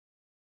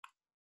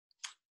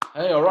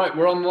Hey, all right,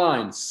 we're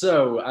online.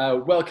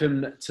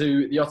 Welcome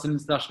to the Yachting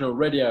International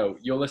Radio.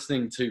 You're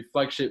listening to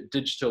Flagship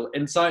Digital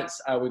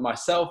Insights with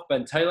myself,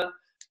 Ben Taylor.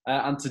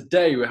 And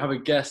today we have a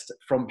guest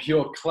from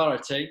Pure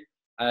Clarity.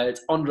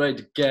 It's Andre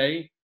de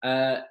Gaye.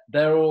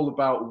 They're all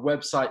about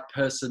website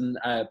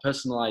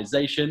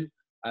personalization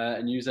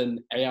and using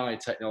AI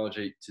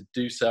technology to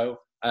do so.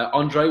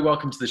 Andre,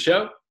 welcome to the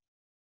show.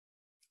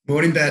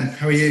 Morning, Ben.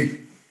 How are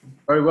you?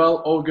 Very well,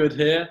 all good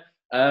here.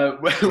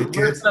 Good, We're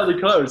good. fairly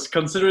close,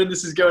 considering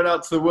this is going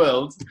out to the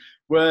world.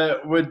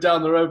 We're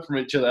down the road from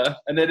each other,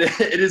 and it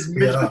is We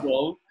are.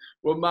 miserable.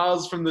 We're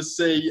miles from the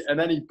sea and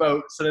any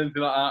boats and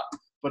anything like that.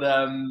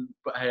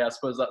 But hey, I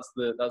suppose that's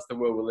the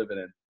world we're living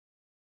in.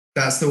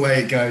 That's the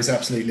way it goes,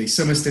 absolutely.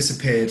 Summer's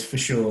disappeared for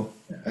sure.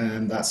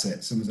 That's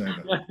it. Summer's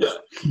over. But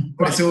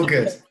Right. it's all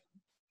good.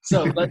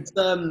 So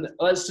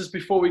let's just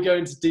before we go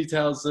into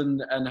details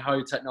and how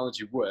your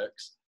technology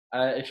works,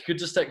 if you could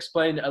just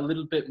explain a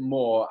little bit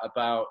more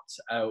about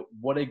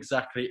what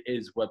exactly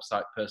is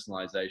website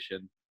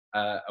personalization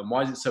and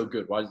why is it so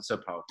good? Why is it so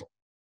powerful?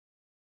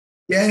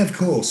 Yeah, of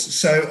course.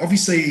 So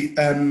obviously,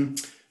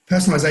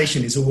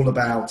 personalization is all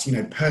about,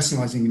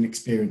 personalizing an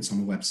experience on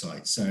a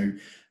website. So,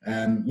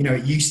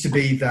 it used to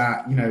be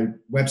that,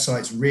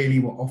 websites really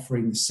were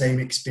offering the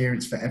same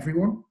experience for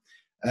everyone,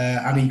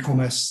 and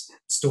e-commerce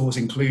stores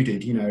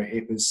included.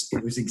 It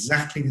was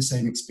exactly the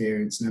same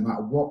experience, no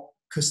matter what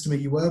customer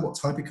you were, what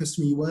type of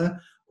customer you were,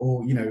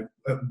 or,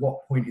 at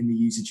what point in the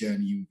user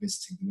journey you were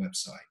visiting the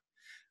website.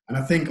 And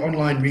I think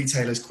online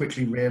retailers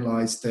quickly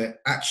realized that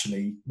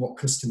actually what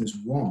customers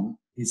want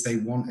is they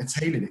want a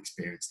tailored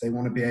experience. They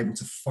want to be able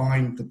to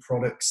find the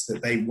products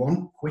that they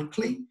want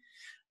quickly.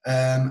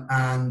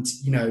 And,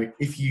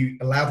 if you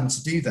allow them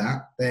to do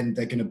that, then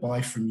they're going to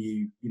buy from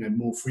you,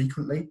 more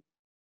frequently,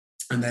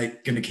 and they're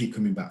going to keep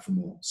coming back for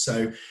more.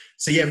 So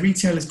yeah,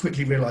 retailers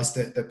quickly realized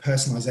that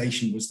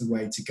personalization was the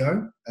way to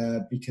go,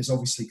 because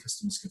obviously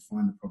customers could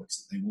find the products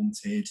that they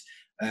wanted.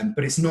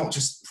 But it's not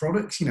just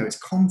products, it's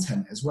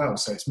content as well.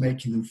 So it's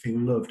making them feel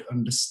loved,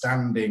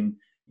 understanding,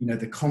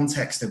 the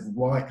context of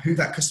who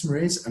that customer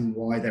is and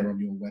why they're on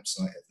your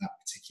website at that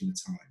particular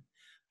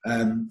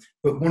time.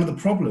 But one of the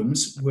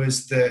problems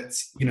was that,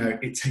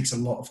 it takes a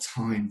lot of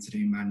time to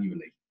do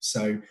manually.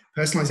 So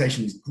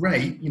personalization is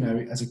great,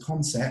 as a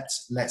concept.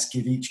 Let's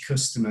give each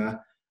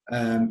customer,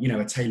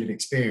 a tailored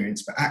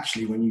experience. But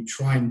actually, when you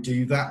try and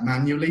do that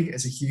manually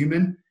as a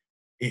human,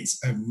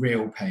 it's a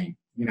real pain.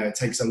 It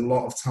takes a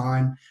lot of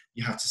time.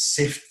 You have to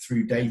sift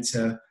through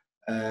data,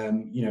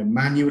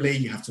 manually.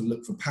 You have to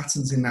look for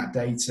patterns in that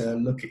data,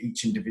 look at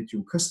each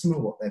individual customer,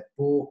 what they've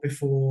bought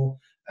before,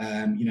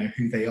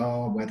 who they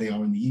are, where they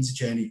are in the user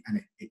journey,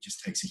 and it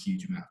just takes a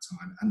huge amount of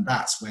time. And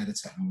that's where the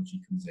technology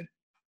comes in,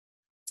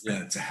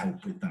 to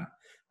help with that.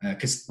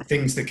 Because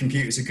things that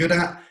computers are good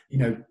at,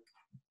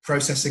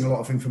 processing a lot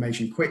of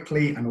information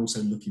quickly and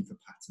also looking for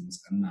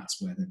patterns, and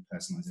that's where the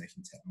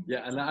personalization technology.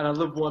 Yeah, and I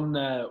love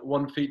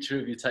one feature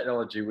of your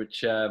technology,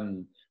 which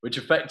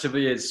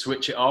effectively is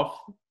switch it off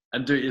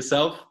and do it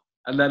yourself,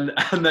 and then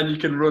and then you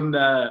can run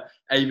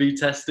A/B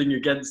testing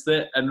against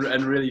it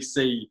and really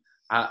see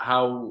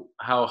how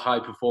high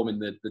performing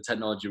the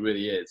technology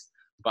really is.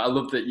 But I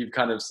love that you've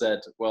kind of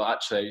said, well,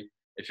 actually,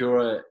 if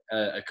you're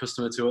a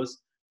customer to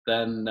us,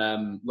 then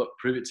look,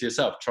 prove it to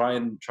yourself. Try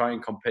and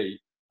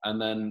compete, and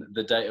then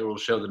the data will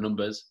show the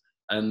numbers,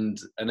 and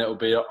it will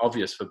be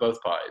obvious for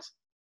both parties.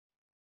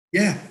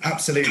 Yeah,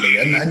 absolutely.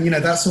 And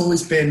that's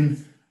always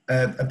been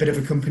a bit of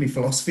a company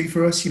philosophy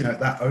for us,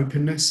 that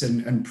openness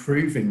and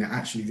proving that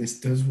actually this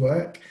does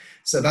work.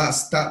 So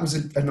that was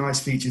a nice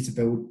feature to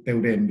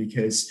build in,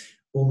 because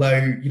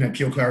although,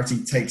 Pure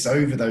Clarity takes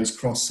over those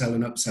cross-sell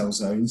and upsell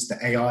zones, the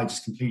AI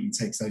just completely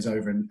takes those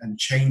over and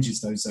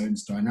changes those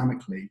zones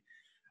dynamically.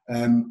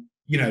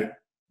 You know,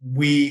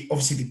 we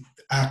obviously,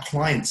 our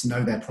clients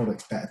know their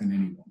products better than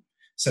anyone.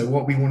 So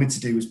what we wanted to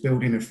do was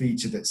build in a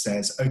feature that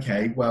says,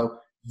 okay,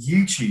 well,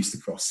 you choose the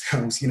cross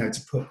sells,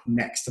 to put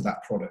next to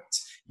that product.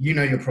 You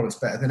know your products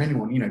better than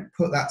anyone.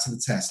 Put that to the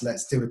test.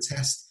 Let's do a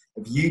test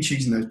of you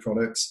choosing those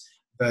products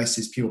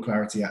versus Pure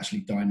Clarity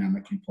actually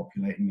dynamically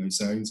populating those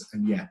zones.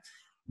 And yeah,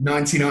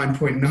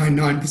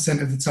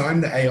 99.99% of the time,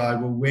 the AI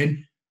will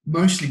win,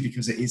 mostly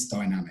because it is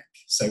dynamic.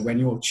 So when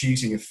you're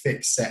choosing a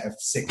fixed set of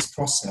 6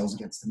 cross sells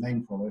against the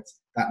main product,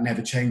 that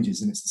never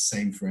changes, and it's the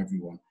same for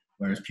everyone.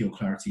 Whereas Pure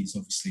Clarity is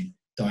obviously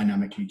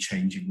dynamically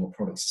changing what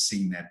products are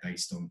seen there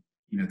based on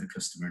the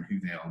customer and who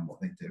they are and what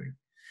they're doing.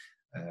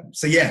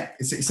 So yeah,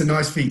 it's a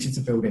nice feature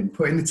to build in.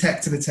 Putting the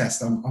tech to the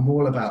test, I'm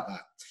all about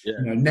that.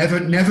 Yeah.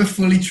 Never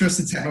fully trust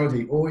the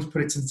technology. Always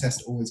put it to the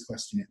test. Always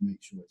question it and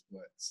make sure it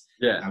works.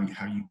 Yeah.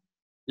 How you.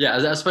 Yeah,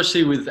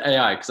 especially with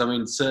AI, because I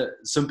mean,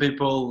 some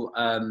people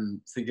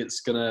think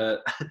it's gonna.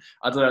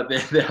 I don't know.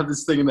 They have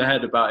this thing in their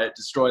head about it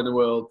destroying the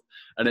world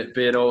and it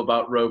being all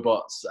about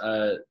robots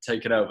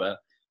taking over.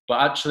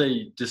 But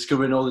actually,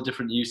 discovering all the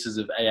different uses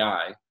of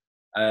AI,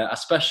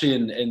 especially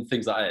in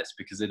things like this,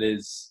 because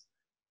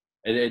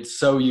it's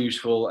so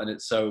useful and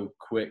it's so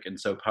quick and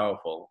so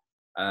powerful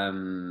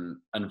and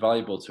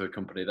valuable to a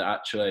company that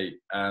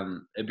actually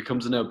it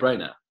becomes a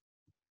no-brainer.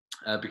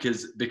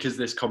 because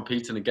there's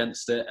competing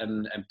against it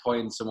and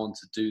employing someone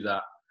to do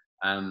that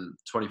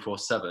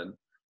 24/7.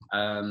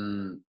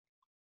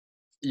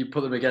 You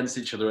put them against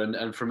each other,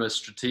 and from a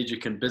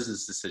strategic and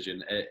business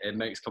decision, it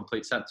makes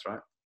complete sense, right?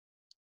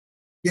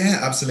 Yeah,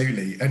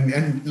 absolutely.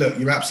 And look,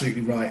 you're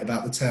absolutely right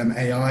about the term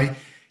AI.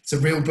 It's a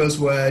real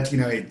buzzword. You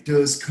know, it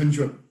does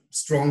conjure up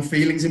strong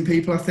feelings in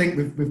people. I think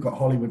we've got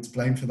Hollywood to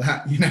blame for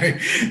that. You know,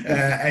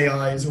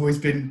 AI has always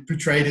been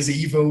portrayed as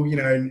evil, you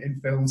know, in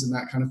films and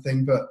that kind of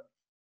thing. But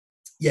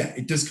yeah,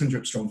 it does conjure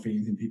up strong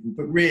feelings in people.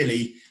 But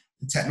really,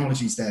 the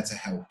technology is there to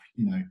help.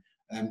 You know,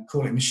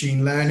 call it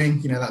machine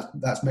learning. You know,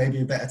 that's maybe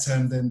a better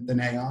term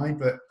than AI.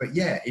 But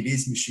yeah, it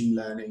is machine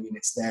learning, and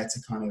it's there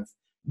to kind of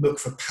look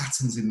for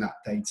patterns in that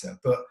data.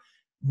 But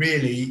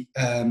really,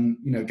 you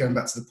know, going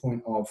back to the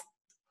point of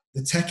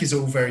the tech is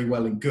all very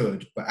well and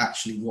good, but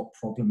actually what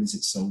problem is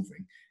it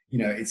solving? You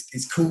know,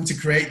 it's cool to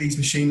create these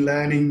machine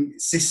learning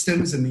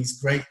systems and these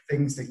great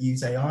things that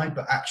use AI,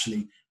 but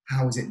actually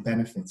how is it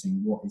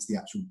benefiting? What is the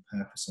actual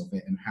purpose of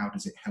it? And how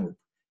does it help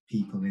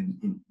people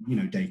in you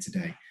know, day to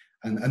day?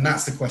 And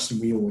that's the question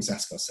we always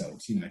ask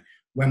ourselves, you know,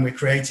 when we're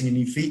creating a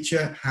new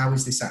feature, how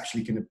is this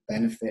actually going to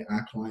benefit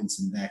our clients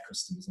and their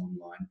customers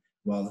online?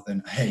 Rather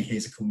than, hey,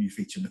 here's a cool new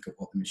feature, look at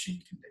what the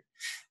machine can do.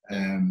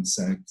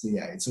 So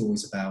yeah, it's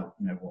always about,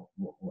 you know,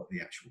 what the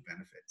actual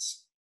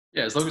benefits.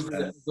 Yeah, as long as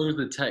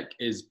the tech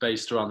is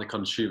based around the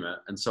consumer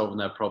and solving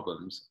their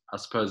problems, I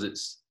suppose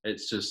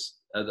it's just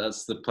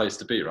that's the place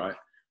to be, right?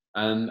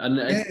 And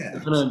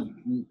it kind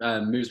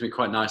of moves me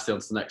quite nicely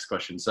on to the next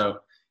question. So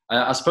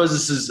I suppose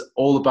this is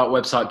all about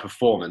website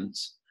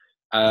performance,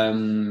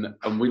 and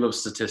we love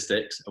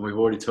statistics, and we've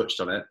already touched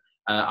on it.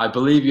 I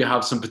believe you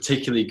have some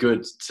particularly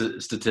good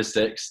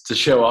statistics to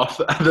show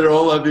off. They're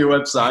all over your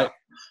website.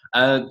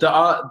 That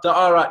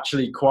are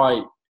actually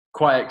quite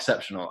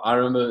exceptional. I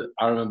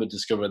remember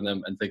discovering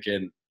them and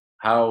thinking,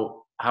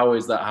 how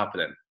is that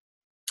happening?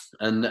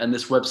 And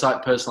this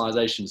website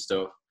personalization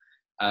stuff.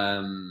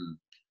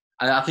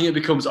 I think it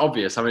becomes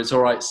obvious. I mean, it's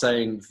all right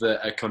saying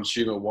that a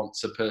consumer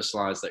wants a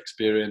personalized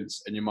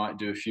experience, and you might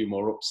do a few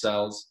more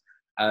upsells.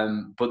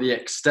 But the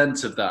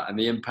extent of that and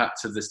the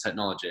impact of this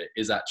technology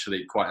is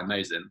actually quite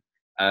amazing.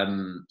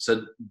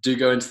 So do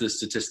go into the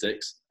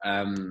statistics,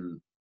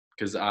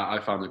 because I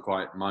found them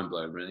quite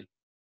mind-blowing, really.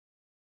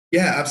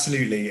 Yeah,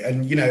 absolutely.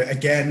 And, you know,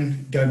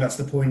 again, going back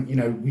to the point, you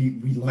know,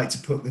 we like to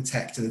put the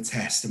tech to the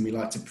test, and we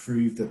like to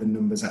prove that the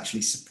numbers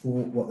actually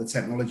support what the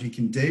technology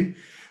can do.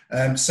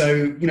 So,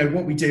 you know,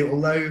 what we do,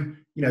 although,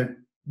 you know,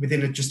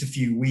 within just a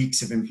few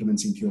weeks of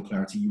implementing Pure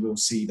Clarity, you will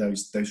see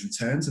those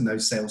returns and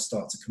those sales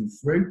start to come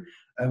through.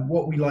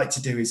 What we like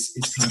to do is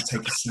kind of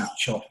take a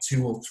snapshot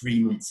 2 or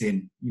 3 months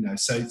in, you know,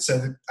 so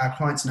that our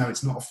clients know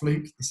it's not a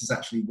fluke. This is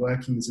actually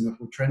working. There's an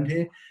upward trend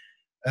here.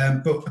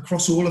 But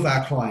across all of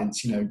our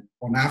clients, you know,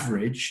 on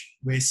average,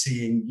 we're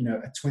seeing, you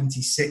know, a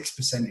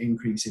 26%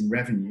 increase in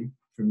revenue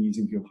from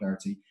using Pure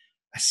Clarity,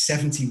 a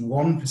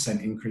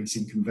 71% increase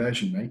in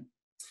conversion rate,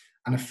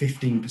 and a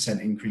 15%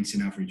 increase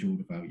in average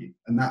order value.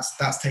 And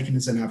that's taken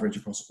as an average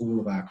across all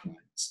of our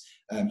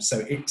clients.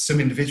 So some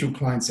individual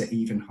clients are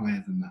even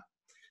higher than that.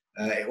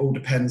 It all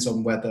depends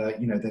on whether,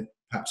 you know, they've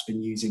perhaps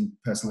been using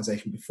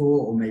personalization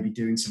before or maybe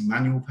doing some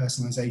manual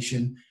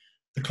personalization.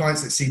 The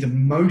clients that see the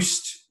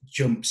most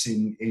jumps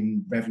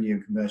in revenue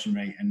and conversion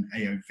rate and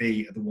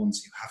AOV are the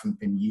ones who haven't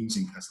been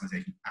using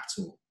personalization at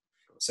all.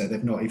 So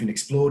they've not even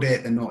explored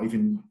it. They're not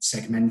even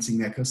segmenting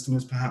their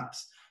customers,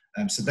 perhaps.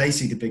 So they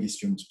see the biggest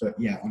jumps. But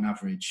yeah, on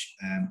average,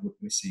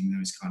 we're seeing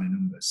those kind of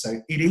numbers.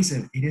 So it is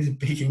a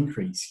big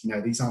increase. You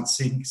know, these aren't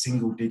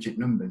single digit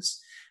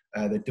numbers.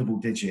 They're double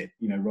digit,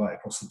 you know, right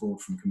across the board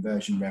from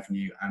conversion,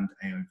 revenue, and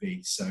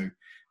AOV. So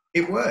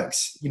it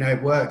works, you know,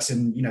 it works.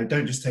 And, you know,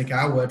 don't just take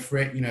our word for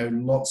it. You know,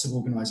 lots of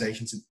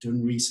organizations have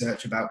done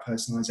research about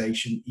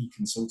personalization.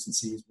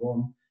 E-consultancy is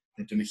one.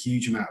 They've done a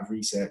huge amount of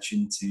research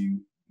into,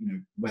 you know,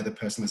 whether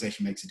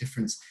personalization makes a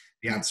difference.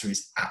 The answer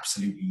is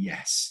absolutely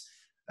yes.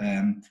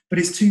 But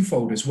it's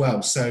twofold as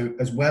well. So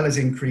as well as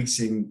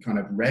increasing kind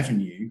of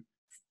revenue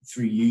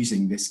through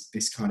using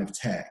this kind of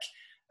tech,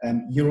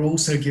 you're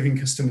also giving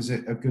customers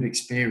a good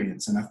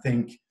experience. And I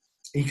think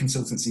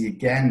e-consultancy,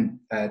 again,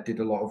 did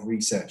a lot of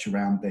research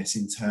around this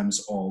in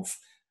terms of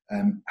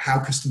how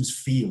customers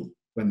feel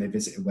when they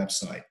visit a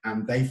website.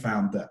 And they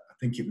found that, I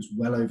think it was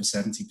well over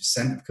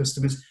 70% of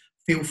customers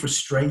feel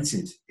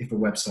frustrated if a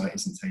website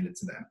isn't tailored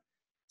to them.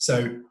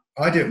 So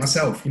I do it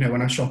myself. You know,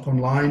 when I shop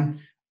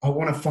online, I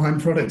want to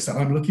find products that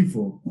I'm looking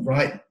for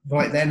right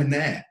then and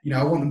there. You know,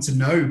 I want them to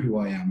know who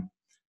I am.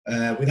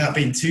 Without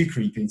being too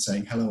creepy and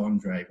saying, hello,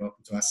 Andre,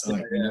 welcome to our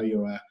site. We know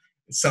your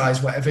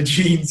size, whatever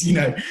jeans, you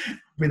know,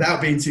 without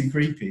being too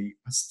creepy,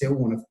 I still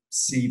want to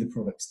see the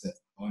products that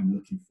I'm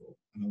looking for.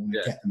 And I want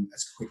to get them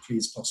as quickly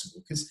as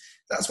possible, because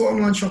that's what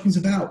online shopping is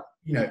about.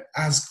 You know,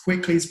 as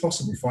quickly as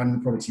possible, finding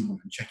the products you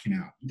want and checking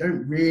out. You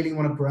don't really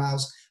want to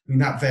browse. I mean,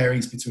 that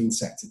varies between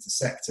sector to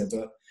sector,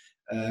 but,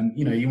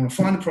 you know, you want to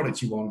find the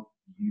products you want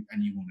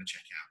and you want to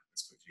check out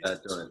as quickly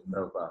Doing it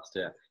so fast,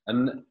 yeah.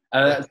 And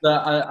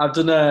I've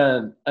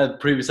done a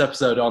previous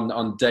episode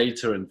on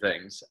data and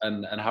things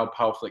and how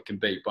powerful it can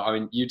be. But I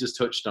mean, you just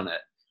touched on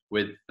it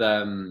with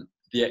the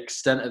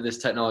extent of this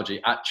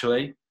technology.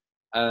 Actually,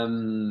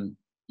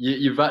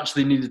 you've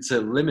actually needed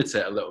to limit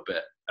it a little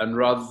bit. And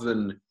rather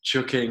than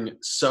chucking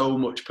so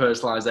much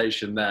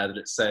personalization there that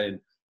it's saying,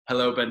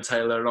 hello, Ben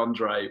Taylor and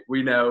Andre,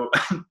 we know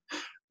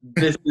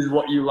this is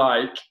what you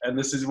like and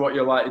this is what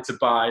you're likely to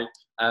buy.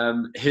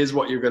 Here's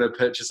what you're going to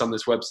purchase on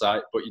this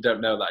website, but you don't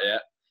know that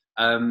yet.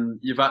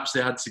 You've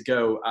actually had to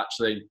go,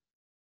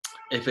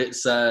 if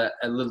it's a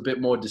little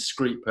bit more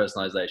discreet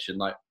personalization,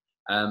 like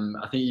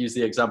I think you used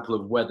the example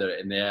of weather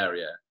in the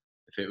area,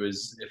 if it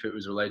was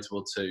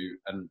relatable to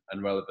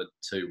and relevant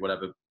to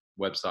whatever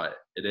website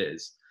it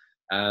is.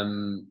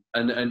 And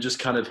just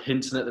kind of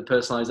hinting at the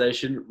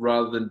personalization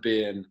rather than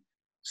being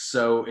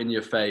so in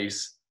your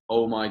face,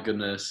 oh my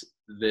goodness,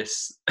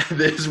 this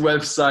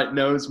website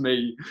knows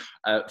me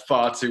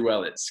far too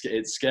well. It's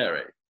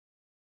scary.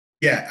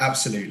 Yeah,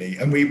 absolutely.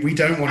 And we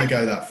don't want to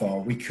go that far.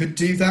 We could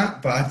do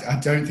that, but I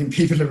don't think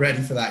people are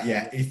ready for that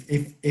yet,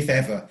 if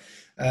ever.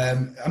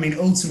 I mean,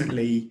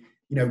 ultimately,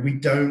 we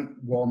don't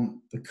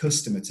want the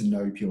customer to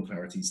know Pure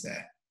Clarity's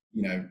there.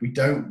 We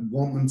don't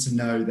want them to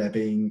know they're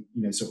being,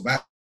 sort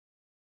of.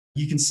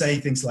 You can say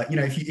things like,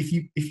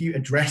 if you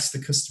address the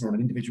customer on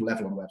an individual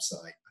level on a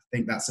website, I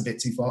think that's a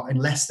bit too far,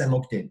 unless they're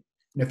logged in.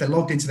 If they're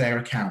logged into their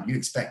account, you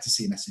expect to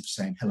see a message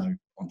saying, hello,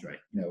 Andre,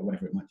 or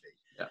whatever it might be.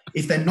 Yeah.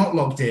 If they're not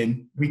logged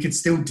in, we could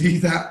still do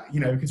that,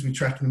 because we're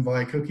tracking them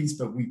via cookies,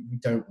 but we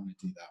don't want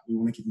to do that. We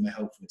want to give them a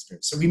helpful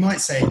experience. So we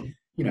might say,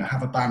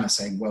 have a banner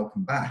saying,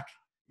 welcome back,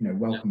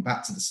 welcome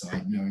back to the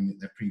site, knowing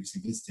that they've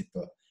previously visited,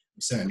 but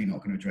we're certainly not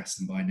going to address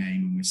them by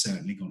name, and we're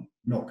certainly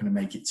not going to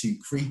make it too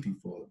creepy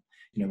for them.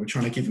 We're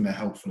trying to give them a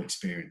helpful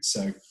experience.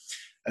 So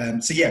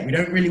yeah, we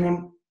don't really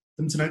want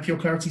them to know Pure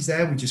Clarity's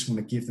there. We just want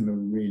to give them a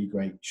really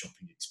great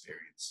shopping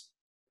experience.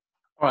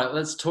 All right,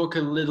 let's talk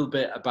a little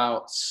bit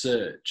about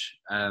search.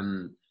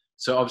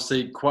 So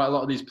obviously quite a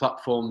lot of these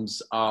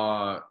platforms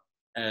are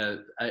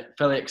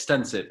fairly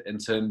extensive in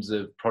terms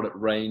of product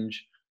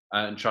range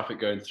and traffic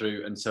going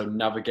through. And so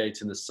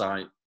navigating the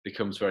site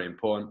becomes very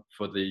important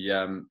for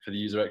the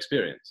user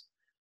experience.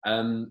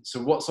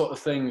 So what sort of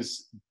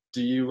things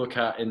do you look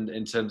at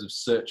in terms of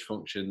search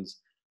functions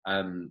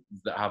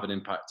that have an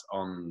impact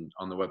on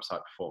the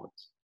website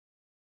performance?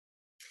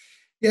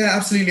 Yeah,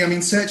 absolutely. I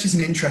mean, search is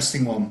an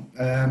interesting one.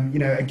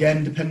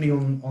 Again,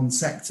 depending on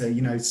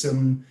sector,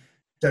 some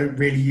don't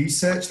really use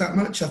search that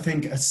much. I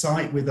think a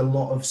site with a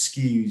lot of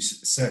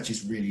SKUs, search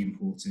is really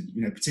important,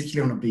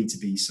 particularly on a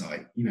B2B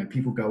site.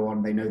 People go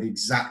on, they know the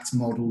exact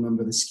model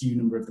number, the SKU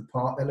number of the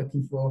part they're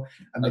looking for,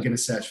 and they're going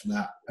to search for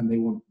that, and they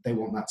want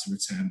that to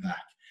return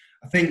back.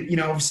 I think,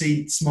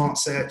 obviously smart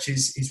search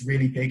is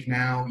really big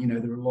now.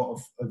 There are a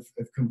lot of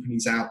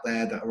companies out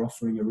there that are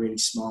offering a really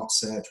smart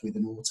search with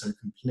an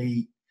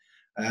autocomplete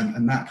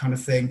and that kind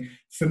of thing.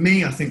 For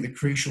me, I think the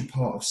crucial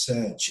part of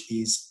search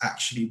is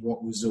actually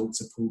what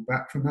results are pulled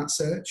back from that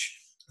search.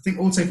 I think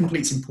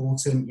autocomplete's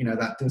important.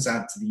 That does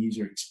add to the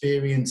user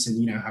experience,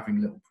 and, having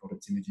little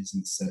product images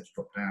in the search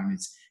drop down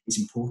is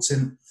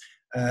important.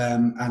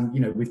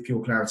 And with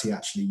Pure Clarity,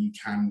 actually, you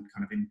can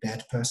kind of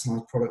embed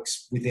personalized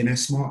products within a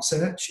smart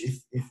search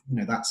if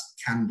that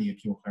can be a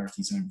Pure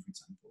Clarity zone, for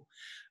example.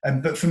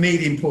 But for me,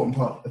 the important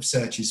part of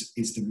search is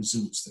the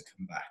results that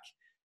come back.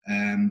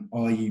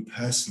 Are you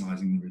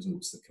personalizing the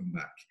results that come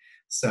back?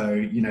 So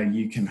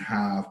you can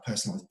have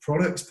personalized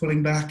products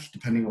pulling back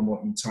depending on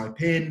what you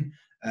type in.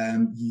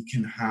 You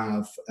can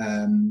have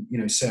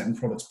certain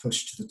products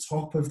pushed to the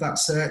top of that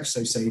search.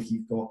 So say if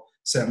you've got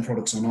certain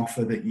products on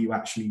offer that you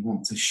actually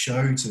want to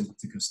show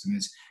to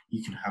customers,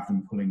 you can have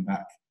them pulling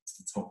back to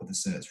the top of the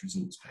search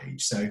results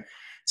page. So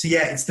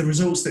yeah, it's the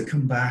results that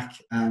come back,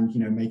 and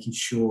making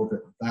sure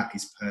that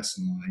is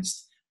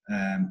personalized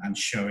and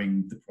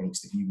showing the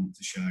products that you want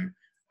to show,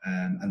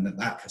 and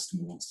that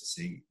customer wants to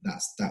see.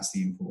 That's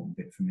the important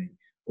bit for me.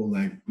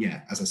 Although,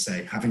 yeah, as I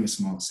say, having a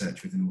smart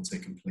search with an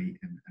autocomplete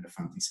and a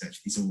fancy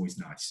search is always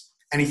nice.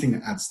 Anything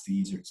that adds to the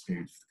user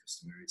experience for the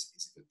customer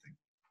is a good thing.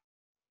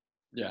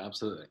 Yeah,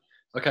 absolutely.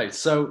 Okay,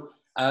 so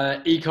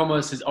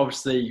e-commerce is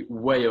obviously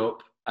way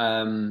up,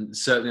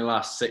 certainly the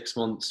last 6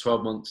 months,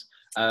 12 months.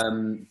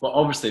 But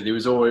obviously there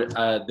was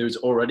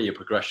already a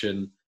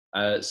progression,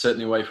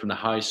 certainly away from the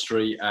high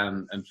street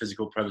and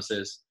physical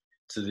premises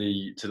to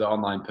the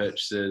online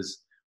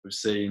purchases. We've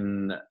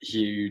seen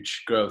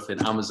huge growth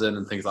in Amazon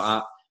and things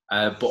like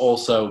that, but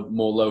also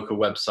more local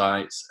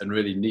websites and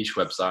really niche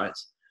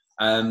websites.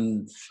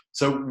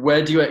 So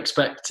where do you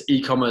expect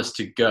e-commerce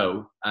to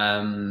go,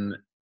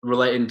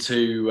 relating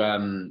to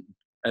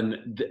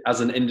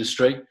as an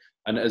industry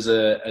and as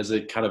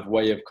a kind of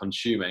way of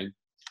consuming,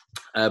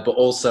 but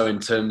also in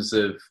terms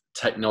of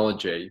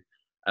technology?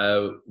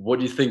 What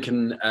do you think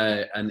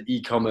an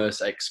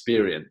e-commerce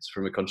experience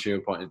from a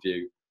consumer point of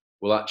view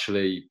will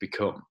actually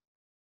become?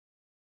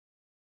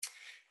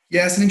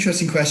 Yeah, it's an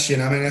interesting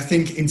question. I mean, I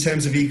think in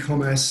terms of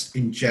e-commerce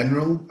in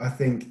general, I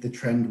think the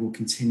trend will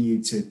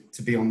continue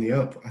to be on the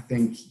up. I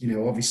think,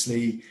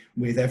 obviously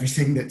with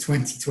everything that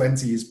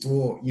 2020 has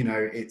brought,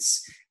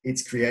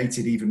 it's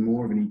created even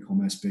more of an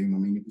e-commerce boom. I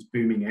mean, it was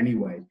booming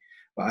anyway.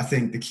 But I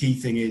think the key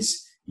thing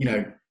is,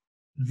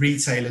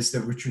 retailers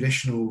that were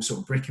traditional sort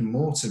of brick and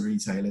mortar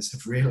retailers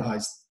have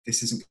realized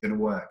this isn't going to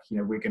work.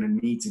 We're going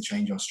to need to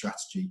change our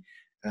strategy.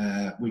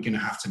 We're going to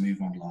have to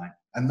move online.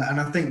 And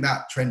I think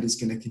that trend is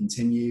going to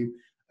continue.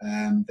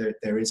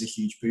 There is a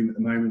huge boom at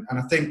the moment. And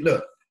I think,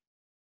 look,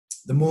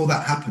 the more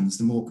that happens,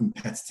 the more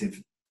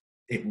competitive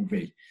it will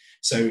be.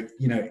 So,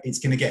 it's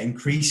going to get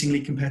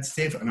increasingly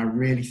competitive. And I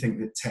really think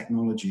that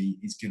technology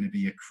is going to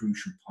be a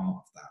crucial part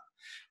of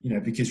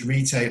that. Because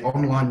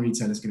online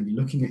retail is going to be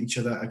looking at each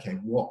other. Okay,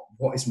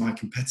 what is my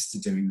competitor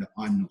doing that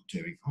I'm not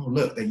doing? Oh,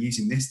 look, they're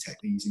using this tech,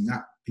 they're using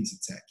that piece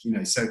of tech.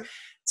 So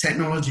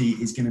technology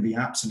is going to be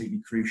absolutely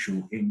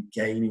crucial in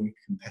gaining a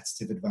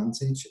competitive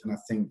advantage. And I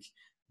think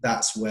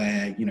that's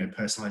where,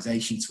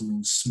 personalization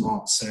tools,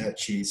 smart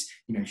searches,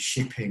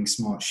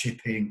 smart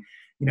shipping,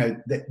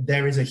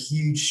 there is a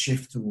huge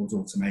shift towards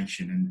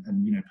automation,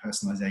 and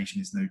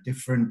personalization is no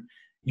different.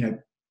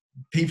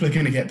 People are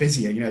going to get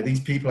busier. These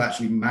people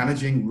actually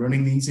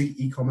running these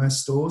e-commerce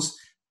stores,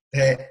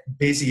 they're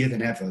busier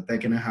than ever. They're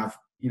going to have,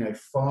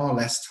 far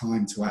less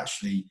time to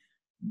actually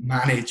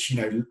manage,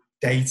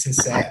 data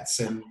sets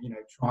and,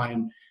 try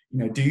and,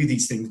 do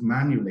these things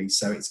manually.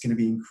 So it's going to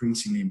be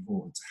increasingly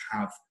important to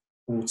have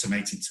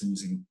automated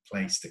tools in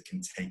place that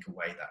can take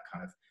away that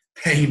kind of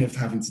pain of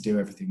having to do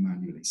everything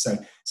manually. So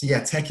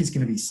yeah, tech is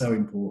going to be so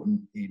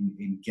important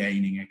in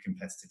gaining a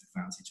competitive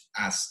advantage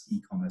as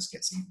e-commerce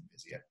gets even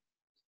busier.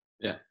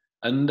 Yeah.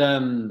 And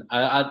I'm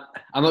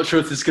not sure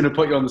if this is going to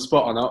put you on the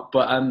spot or not,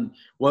 but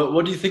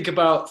what do you think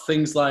about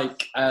things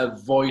like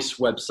voice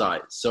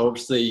websites? So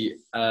obviously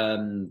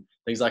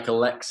things like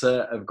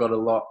Alexa have got a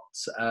lot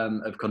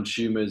of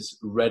consumers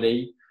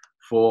ready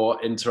for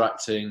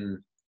interacting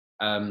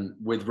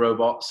with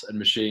robots and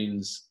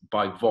machines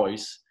by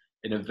voice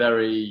in a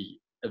very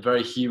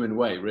human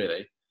way,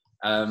 really.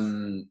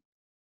 Do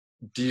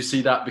you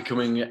see that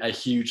becoming a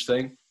huge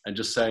thing and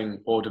just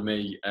saying, order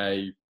me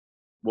a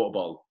water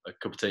bottle, a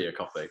cup of tea, a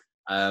coffee,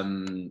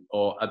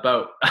 or a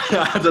boat?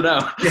 I don't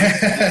know.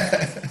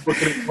 Yeah. Book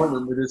an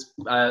appointment with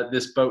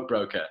this boat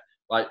broker.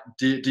 Like,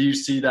 do you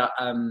see that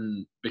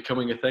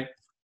becoming a thing?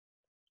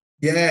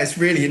 Yeah, it's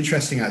really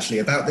interesting actually.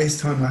 About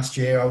this time last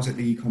year, I was at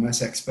the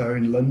e-commerce expo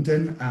in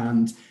London,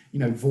 and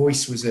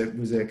voice was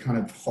a kind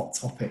of hot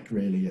topic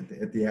really at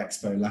the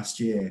expo last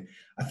year.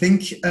 I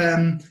think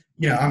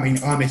I mean,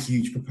 I'm a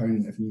huge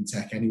proponent of new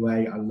tech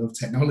anyway. I love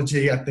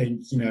technology. I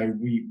think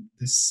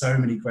there's so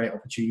many great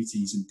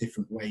opportunities and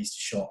different ways to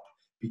shop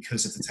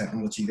because of the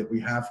technology that we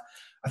have.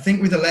 I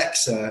think with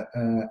Alexa,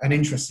 and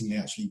interestingly,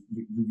 actually,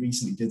 we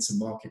recently did some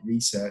market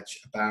research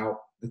about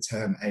the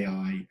term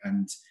AI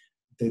and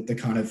the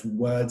kind of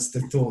words,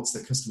 the thoughts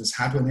that customers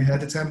had when they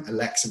heard the term.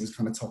 Alexa was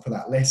kind of top of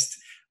that list.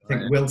 I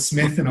think Will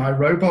Smith and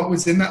iRobot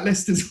was in that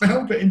list as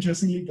well, but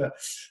interestingly,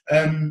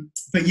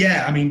 but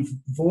yeah, I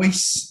mean,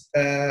 voice,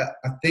 I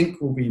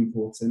think will be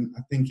important.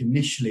 I think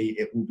initially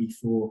it will be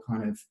for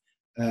kind of,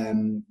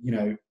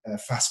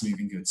 fast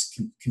moving goods,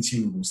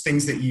 consumables,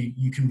 things that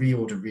you can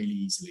reorder really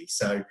easily.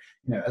 So,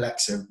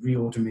 Alexa,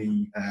 reorder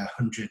me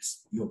 100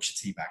 Yorkshire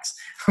tea bags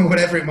or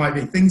whatever it might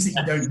be, things that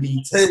you don't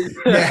need to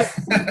yeah.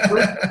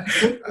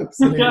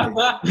 Absolutely.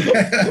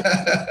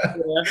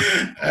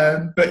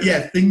 But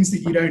yeah, things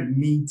that you don't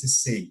need to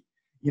see.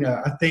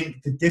 I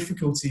think the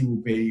difficulty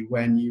will be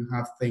when you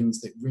have things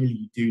that really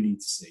you do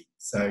need to see.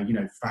 So,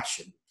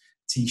 fashion,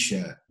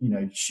 t-shirt,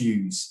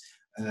 shoes,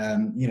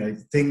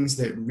 things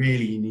that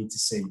really you need to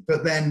see.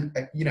 But then,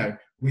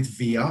 with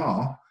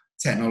VR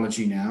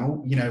technology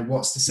now,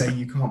 what's to say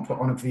you can't put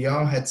on a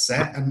VR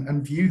headset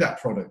and view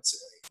that product,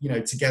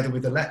 together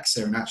with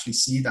Alexa and actually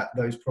see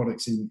those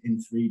products in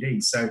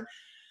 3D. So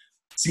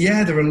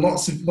yeah, there are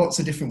lots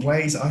of different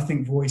ways. I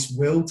think voice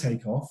will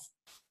take off.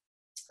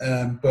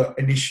 But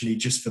initially,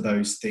 just for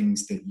those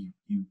things that you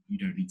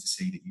don't need to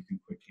see, that you can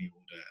quickly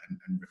order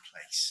and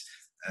replace.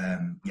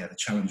 The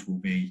challenge will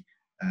be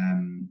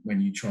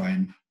when you try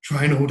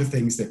and order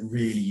things that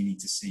really you need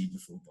to see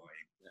before buying.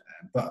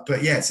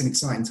 But yeah, it's an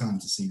exciting time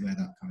to see where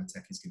that kind of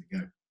tech is going to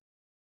go.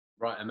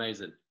 Right,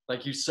 amazing.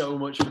 Thank you so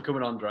much for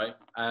coming on, Dre.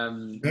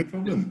 No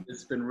problem.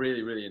 It's been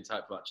really, really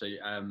insightful, actually.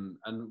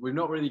 And we've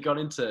not really gone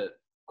into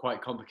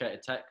quite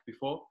complicated tech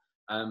before.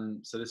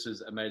 So this was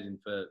amazing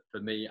for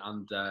me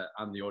and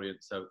the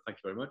audience. So thank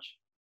you very much.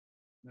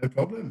 No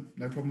problem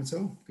at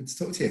all. Good to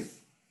talk to you.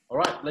 All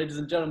right, ladies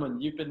and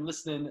gentlemen, you've been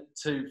listening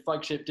to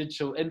Flagship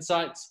Digital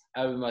Insights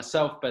with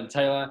myself, Ben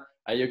Taylor.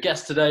 Your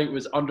guest today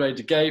was Andre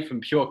de Gaye from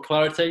Pure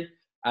Clarity,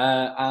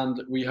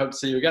 and we hope to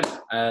see you again.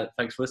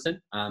 Thanks for listening,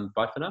 and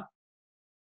bye for now.